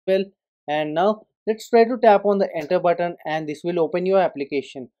well. And now let's try to tap on the enter button and this will open your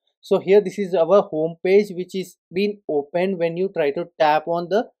application. So here this is our home page which is being opened when you try to tap on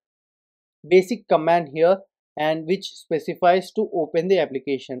the basic command here, and which specifies to open the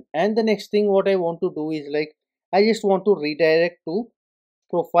application. And the next thing what I want to do is like I just want to redirect to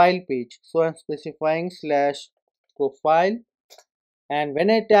profile page, so I'm specifying slash profile, and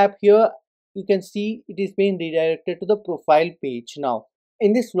when I tap here you can see it is being redirected to the profile page. Now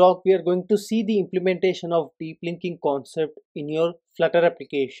in this vlog we are going to see the implementation of deep linking concept in your Flutter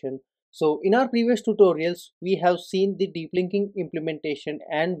application. So in our previous tutorials we have seen the deep linking implementation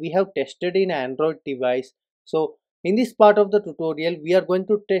and we have tested in Android device. So in this part of the tutorial we are going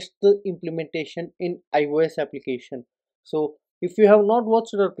to test the implementation in iOS application. So if you have not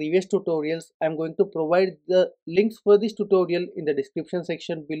watched our previous tutorials, I'm going to provide the links for this tutorial in the description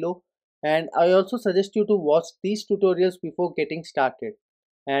section below, and I also suggest you to watch these tutorials before getting started.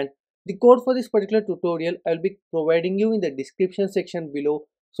 And the code for this particular tutorial I'll be providing you in the description section below,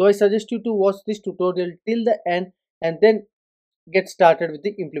 so I suggest you to watch this tutorial till the end and then get started with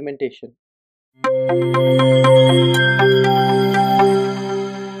the implementation.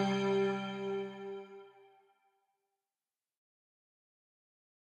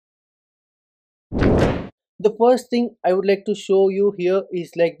 The first thing I would like to show you here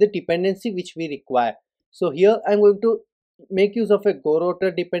is like the dependency which we require. So here I'm going to make use of a go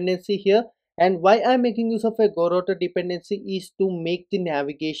router dependency here, and why I'm making use of a go router dependency is to make the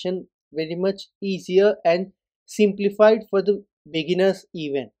navigation very much easier and simplified for the beginners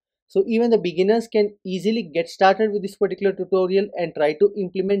even. So even the beginners can easily get started with this particular tutorial and try to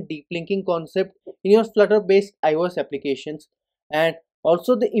implement deep linking concept in your Flutter based iOS applications. And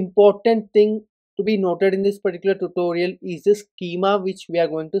also the important thing to be noted in this particular tutorial is the schema which we are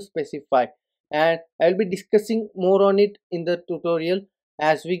going to specify, and I'll be discussing more on it in the tutorial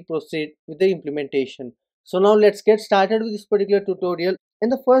as we proceed with the implementation. So now let's get started with this particular tutorial,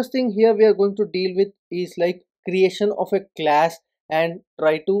 and the first thing here we are going to deal with is like creation of a class and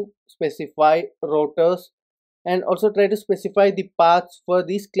try to specify routers and also try to specify the paths for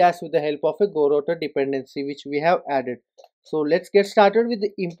this class with the help of a go router dependency which we have added. So let's get started with the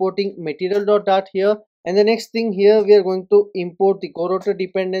importing material.dart here, and the next thing here we are going to import the go router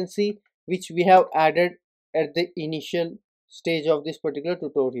dependency which we have added at the initial stage of this particular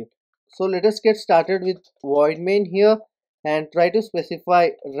tutorial. So let us get started with void main here and try to specify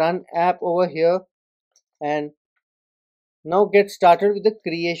run app over here, and now get started with the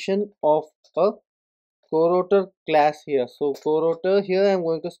creation of a co-router class here. So co-router here I'm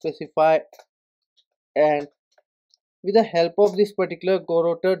going to specify, and with the help of this particular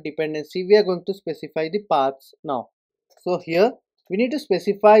co-router dependency we are going to specify the paths now. So here we need to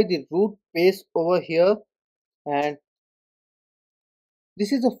specify the root base over here, and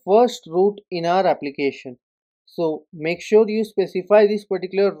this is the first root in our application. So make sure you specify this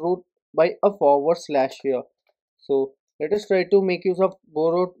particular root by a forward slash here. So let us try to make use of go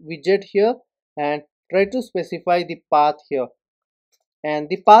route widget here and try to specify the path here, and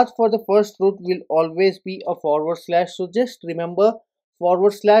the path for the first route will always be a forward slash. So just remember,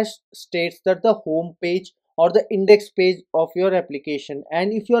 forward slash states that the home page or the index page of your application,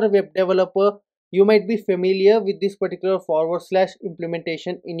 and if you are a web developer you might be familiar with this particular forward slash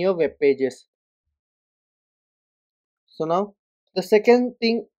implementation in your web pages. So now the second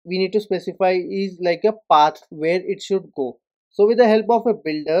thing we need to specify is like a path where it should go. So with the help of a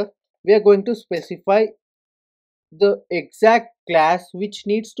builder we are going to specify the exact class which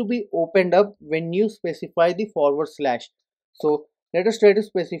needs to be opened up when you specify the forward slash. So let us try to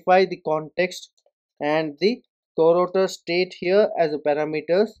specify the context and the co-router state here as a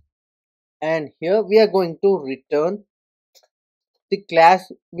parameters, and here we are going to return the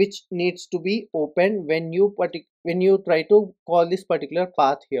class which needs to be opened when you try to call this particular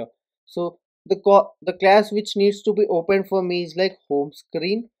path here. So the class which needs to be opened for me is like home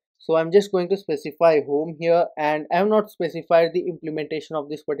screen. So I'm just going to specify home here, and I have not specified the implementation of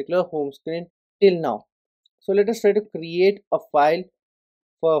this particular home screen till now. So let us try to create a file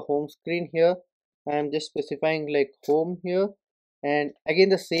for home screen here. I'm just specifying like home here, and again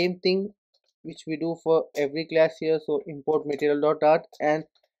the same thing which we do for every class here. So import material.dart, and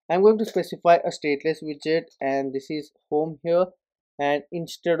I'm going to specify a stateless widget, and this is home here, and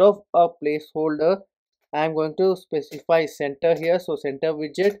instead of a placeholder I'm going to specify center here, so center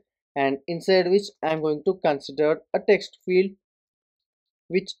widget, and inside which I'm going to consider a text field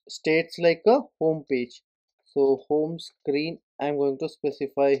which states like a home page. So home screen I'm going to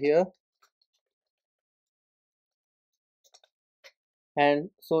specify here, and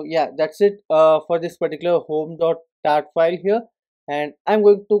so yeah, that's it for this particular home.dart file here. and I'm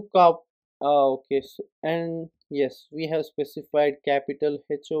going to cop okay, so and yes, we have specified capital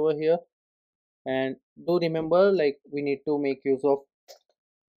H over here, and do remember, like, we need to make use of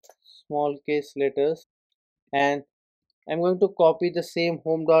small case letters. And I'm going to copy the same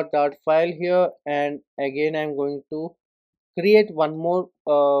home.dart file here, and again I'm going to create one more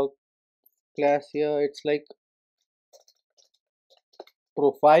class here. It's like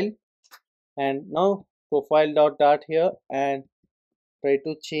profile, and now profile.dart here, and try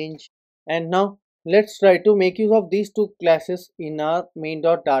to change. And now let's try to make use of these two classes in our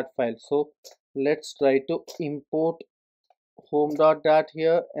main.dart file. So let's try to import home.dart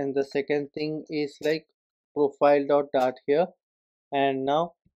here, and the second thing is like profile.dart here. And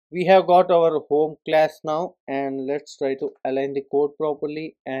now we have got our home class now, and let's try to align the code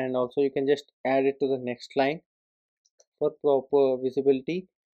properly, and also you can just add it to the next line for proper visibility.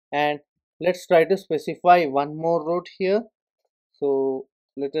 And let's try to specify one more route here. So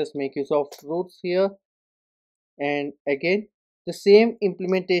let us make use of routes here, and again the same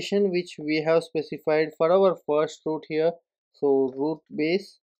implementation which we have specified for our first route here. So route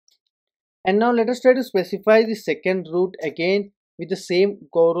base, and now let us try to specify the second route again with the same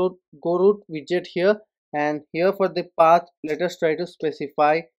go route widget here. And here for the path, let us try to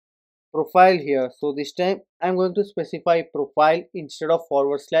specify profile here. So this time I'm going to specify profile instead of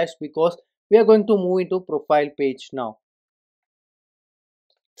forward slash, because we are going to move into profile page now.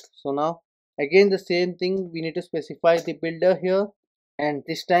 So now again the same thing, we need to specify the builder here, and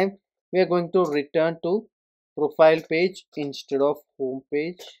this time we are going to return to profile page instead of home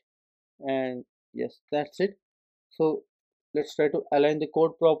page. And yes, that's it. So let's try to align the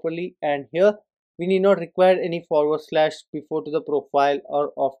code properly, and here we need not require any forward slash before to the profile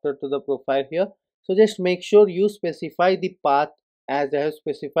or after to the profile here. So just make sure you specify the path as I have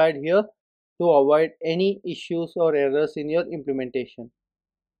specified here to avoid any issues or errors in your implementation.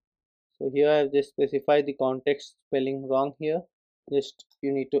 So here I have just specified the context spelling wrong here. Just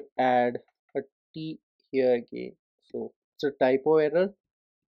you need to add a T here again. So it's a typo error,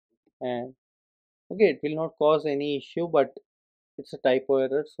 and okay, it will not cause any issue, but it's a typo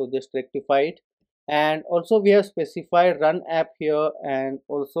error, so just rectify it. And also we have specified run app here, and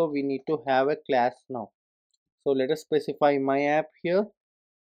also we need to have a class now. So let us specify my app here,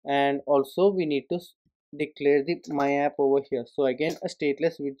 and also we need to declare the my app over here. So again a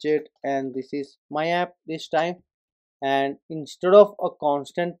stateless widget, and this is my app this time. And instead of a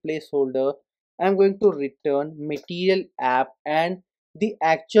constant placeholder, I'm going to return material app, and the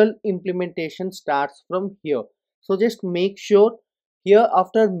actual implementation starts from here. So just make sure here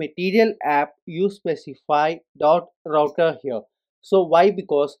after material app you specify dot router here. So why?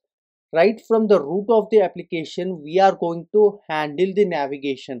 Because right from the root of the application we are going to handle the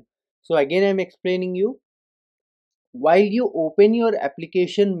navigation. So again I'm explaining you, while you open your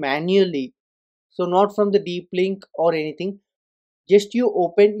application manually, so not from the deep link or anything, just you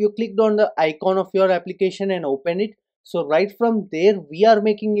clicked on the icon of your application and open it. So right from there we are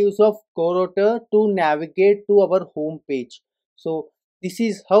making use of router to navigate to our home page. So this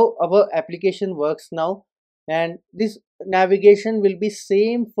is how our application works now, and this navigation will be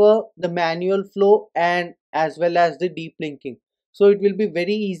same for the manual flow and as well as the deep linking. So it will be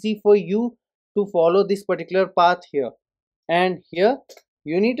very easy for you to follow this particular path here. And here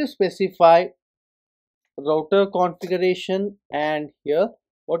you need to specify router configuration, and here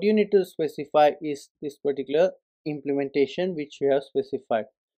what you need to specify is this particular implementation which you have specified.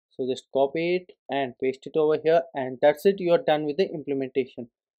 So just copy it and paste it over here, and that's it, you are done with the implementation.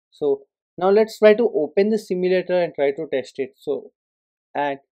 So now let's try to open the simulator and try to test it. So,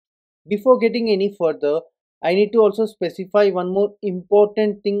 and before getting any further, I need to also specify one more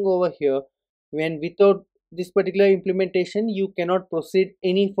important thing over here. When without this particular implementation, you cannot proceed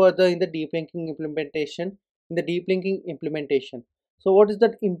any further in the deep linking implementation. So what is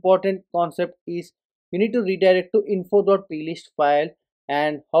that important concept is, you need to redirect to info.plist file,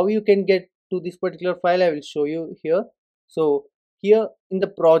 and how you can get to this particular file I will show you here. So here in the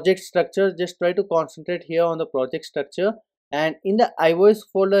project structure, just try to concentrate here on the project structure, and in the iOS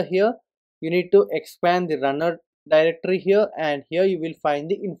folder here you need to expand the runner directory here, and here you will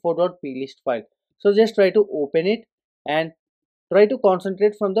find the info.plist file. So just try to open it and try to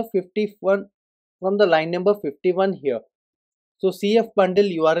concentrate from the 51, from the line number 51 here. So cf bundle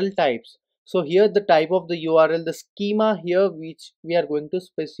URL types. So here the type of the URL, the schema here which we are going to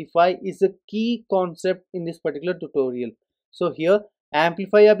specify is a key concept in this particular tutorial. So here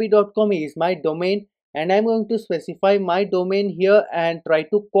amplifyabhi.com is my domain, and I'm going to specify my domain here and try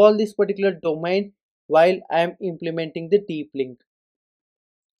to call this particular domain while I'm implementing the deep link.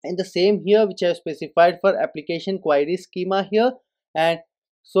 And the same here which I have specified for application query schema here, And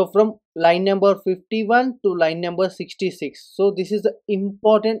so from line number 51 to line number 66, so this is the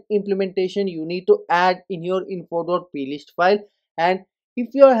important implementation you need to add in your info.plist file. And if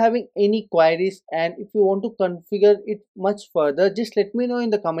you are having any queries and if you want to configure it much further, just let me know in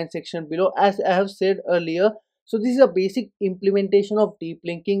the comment section below. As I have said earlier, so this is a basic implementation of deep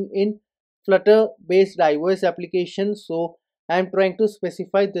linking in Flutter based iOS application. So I am trying to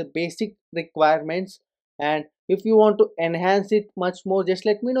specify the basic requirements, and if you want to enhance it much more, just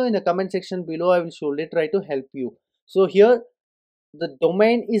let me know in the comment section below. I will surely try to help you. So here the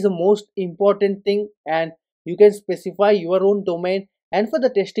domain is the most important thing, and you can specify your own domain, and for the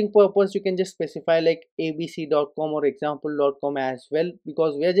testing purpose you can just specify like abc.com or example.com as well,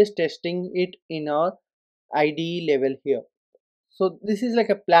 because we are just testing it in our IDE level here. So this is like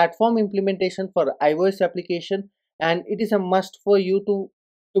a platform implementation for iOS application, and it is a must for you to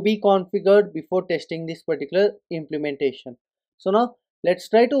be configured before testing this particular implementation. So now let's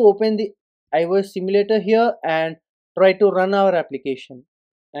try to open the iOS simulator here and try to run our application.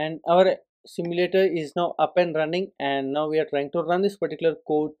 And our simulator is now up and running, and now we are trying to run this particular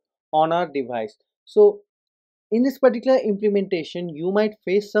code on our device. So in this particular implementation, you might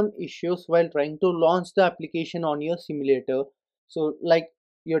face some issues while trying to launch the application on your simulator. So like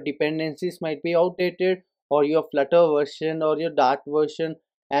your dependencies might be outdated, or your Flutter version or your Dart version,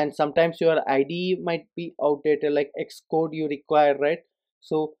 and sometimes your IDE might be outdated, like Xcode you require, right?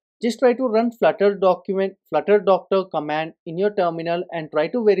 So just try to run flutter doctor command in your terminal and try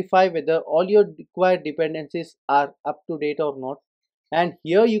to verify whether all your required dependencies are up to date or not. And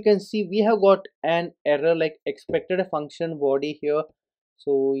here you can see we have got an error like expected a function body here.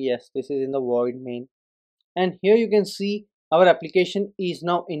 So yes, this is in the void main, and here you can see our application is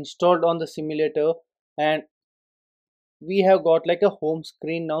now installed on the simulator, and we have got like a home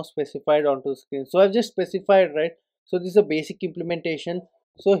screen now specified onto the screen. So I've just specified, right? So this is a basic implementation.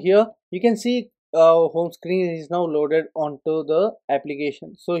 So here you can see home screen is now loaded onto the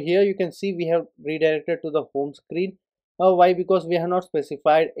application. So here you can see we have redirected to the home screen. Why? Because we have not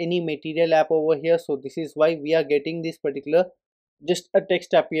specified any material app over here. So this is why we are getting this particular just a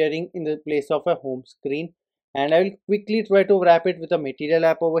text appearing in the place of a home screen. And I will quickly try to wrap it with a material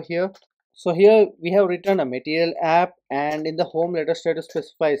app over here. So here we have written a material app, and in the home let us try to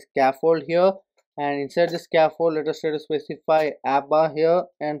specify scaffold here, and inside the scaffold let us try to specify app bar here,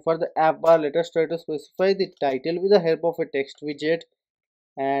 and for the app bar let us try to specify the title with the help of a text widget.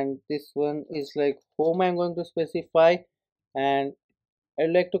 And this one is like home I'm going to specify, and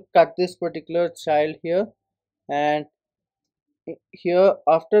I'd like to cut this particular child here. And here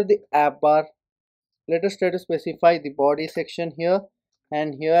after the app bar let us try to specify the body section here,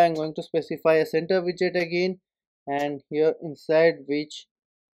 and here I'm going to specify a center widget again, and here inside which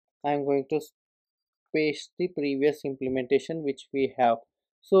I'm going to paste the previous implementation which we have.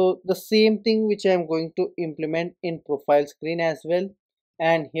 So the same thing which I'm going to implement in profile screen as well.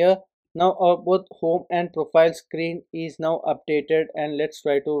 And here now our both home and profile screen is now updated, and let's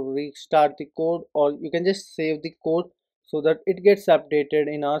try to restart the code, or you can just save the code so that it gets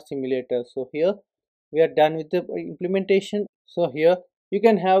updated in our simulator. So here we are done with the implementation. So here you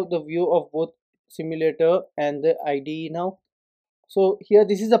can have the view of both simulator and the IDE now. So here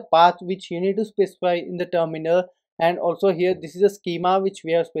this is a path which you need to specify in the terminal, and also here this is a schema which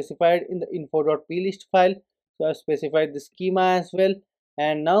we have specified in the info.plist file. So I've specified the schema as well,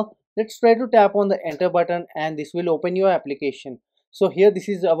 and now let's try to tap on the enter button, and this will open your application. So here this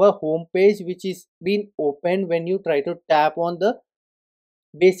is our home page which is being opened when you try to tap on the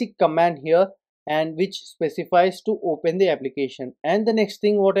basic command here, and which specifies to open the application. And the next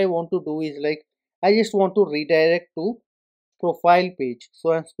thing what I want to do is like I just want to redirect to profile page.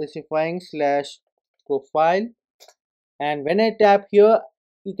 So I'm specifying slash profile, and when I tap here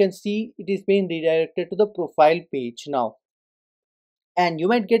you can see it is being redirected to the profile page now. And you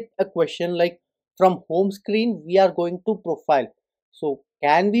might get a question like, from home screen we are going to profile, so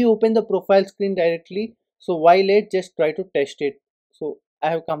can we open the profile screen directly? So why late, just try to test it. So I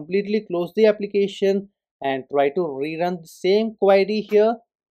have completely closed the application and try to rerun the same query here,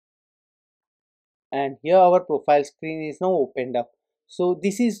 and here our profile screen is now opened up. So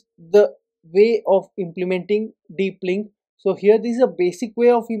this is the way of implementing deep link. So here this is a basic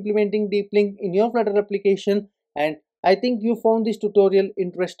way of implementing deep link in your Flutter application, and I think you found this tutorial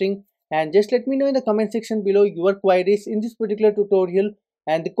interesting, and just let me know in the comment section below your queries in this particular tutorial,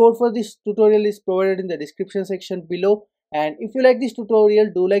 and the code for this tutorial is provided in the description section below. And if you like this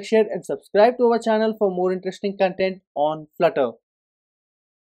tutorial, do like, share and subscribe to our channel for more interesting content on Flutter.